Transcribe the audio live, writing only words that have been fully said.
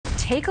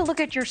Take a look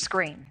at your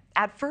screen.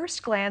 At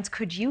first glance,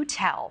 could you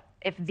tell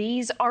if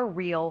these are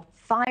real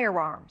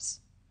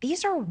firearms?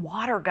 These are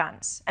water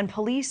guns, and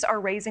police are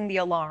raising the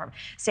alarm,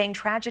 saying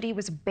tragedy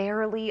was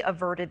barely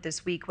averted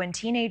this week when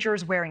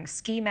teenagers wearing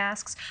ski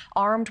masks,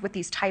 armed with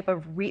these type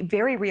of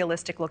very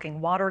realistic-looking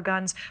water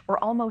guns,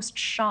 were almost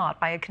shot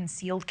by a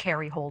concealed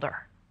carry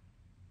holder.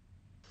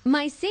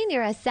 My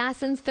senior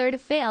assassin's third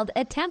failed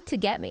attempt to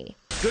get me.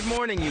 Good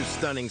morning, you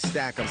stunning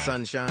stack of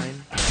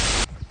sunshine.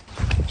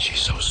 She's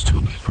so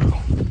stupid, bro.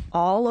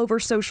 All over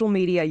social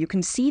media, you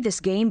can see this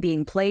game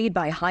being played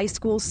by high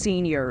school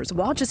seniors.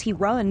 Watch as he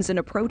runs and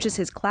approaches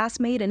his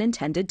classmate and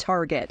intended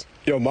target.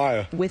 Yo,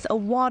 Maya. With a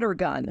water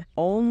gun,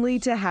 only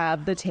to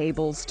have the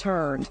tables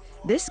turned.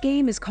 This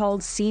game is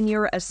called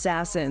Senior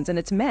Assassins, and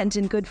it's meant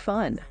in good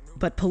fun.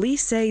 But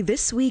police say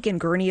this week in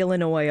Gurnee,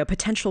 Illinois, a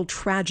potential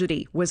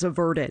tragedy was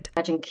averted.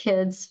 Imagine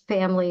kids,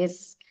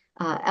 families,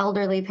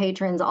 elderly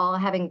patrons all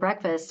having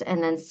breakfast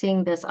and then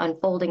seeing this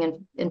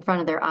unfolding in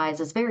front of their eyes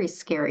is very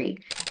scary.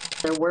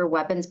 There were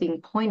weapons being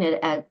pointed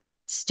at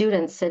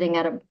students sitting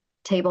at a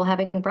table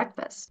having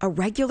breakfast. A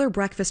regular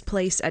breakfast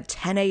place at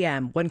 10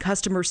 a.m. when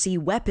customers see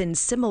weapons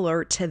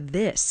similar to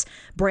this,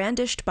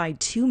 brandished by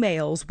two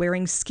males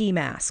wearing ski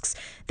masks.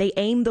 They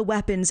aim the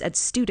weapons at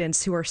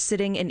students who are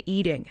sitting and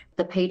eating.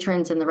 The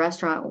patrons in the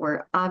restaurant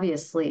were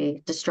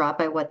obviously distraught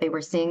by what they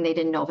were seeing. They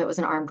didn't know if it was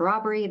an armed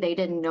robbery. They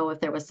didn't know if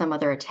there was some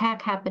other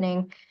attack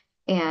happening.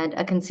 And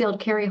a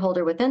concealed carry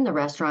holder within the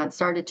restaurant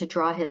started to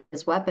draw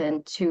his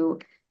weapon to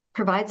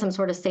provide some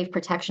sort of safe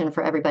protection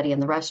for everybody in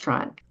the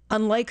restaurant.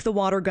 Unlike the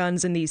water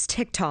guns in these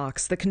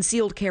TikToks, the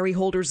concealed carry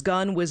holder's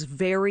gun was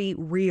very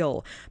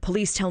real.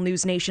 Police tell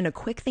NewsNation a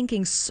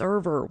quick-thinking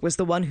server was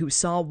the one who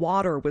saw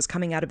water was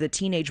coming out of the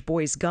teenage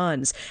boy's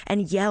guns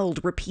and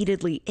yelled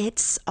repeatedly,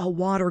 "It's a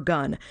water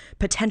gun,"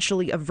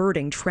 potentially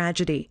averting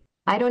tragedy.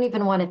 I don't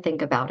even want to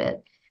think about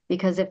it,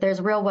 because if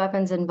there's real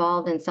weapons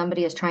involved and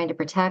somebody is trying to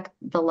protect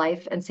the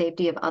life and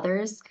safety of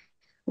others,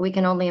 we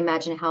can only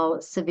imagine how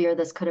severe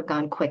this could have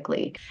gone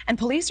quickly. And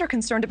police are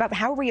concerned about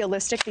how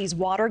realistic these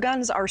water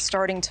guns are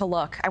starting to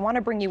look. I want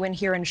to bring you in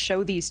here and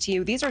show these to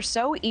you. These are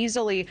so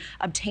easily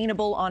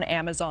obtainable on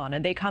Amazon,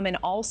 and they come in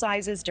all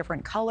sizes,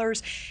 different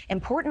colors.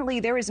 Importantly,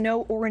 there is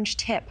no orange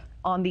tip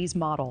on these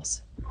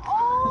models.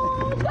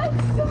 Oh,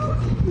 that's so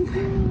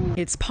cute.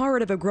 It's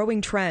part of a growing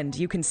trend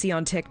you can see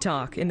on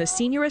TikTok. In the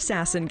Senior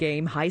Assassin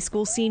game, high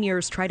school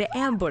seniors try to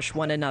ambush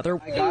one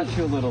another. I got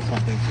you a little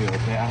something too,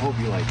 okay? I hope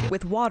you like it.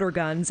 With water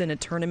guns in a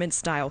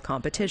tournament-style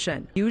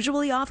competition.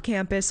 Usually off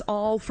campus,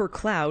 all for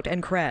clout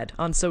and cred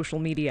on social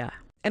media.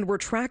 And we're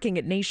tracking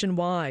it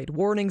nationwide.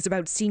 Warnings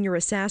about senior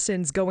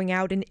assassins going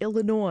out in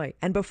Illinois,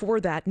 and before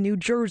that, New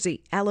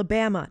Jersey,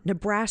 Alabama,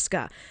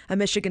 Nebraska, a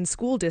Michigan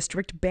school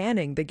district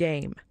banning the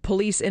game.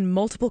 Police in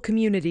multiple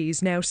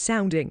communities now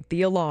sounding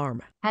the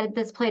alarm. Had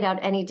this played out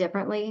any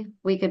differently,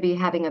 we could be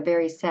having a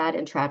very sad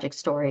and tragic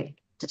story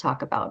to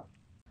talk about.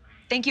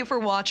 Thank you for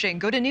watching.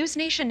 Go to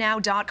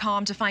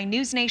newsnationnow.com to find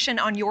NewsNation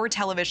on your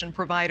television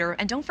provider.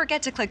 And don't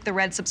forget to click the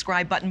red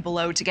subscribe button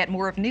below to get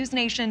more of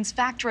NewsNation's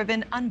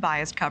fact-driven,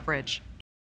 unbiased coverage.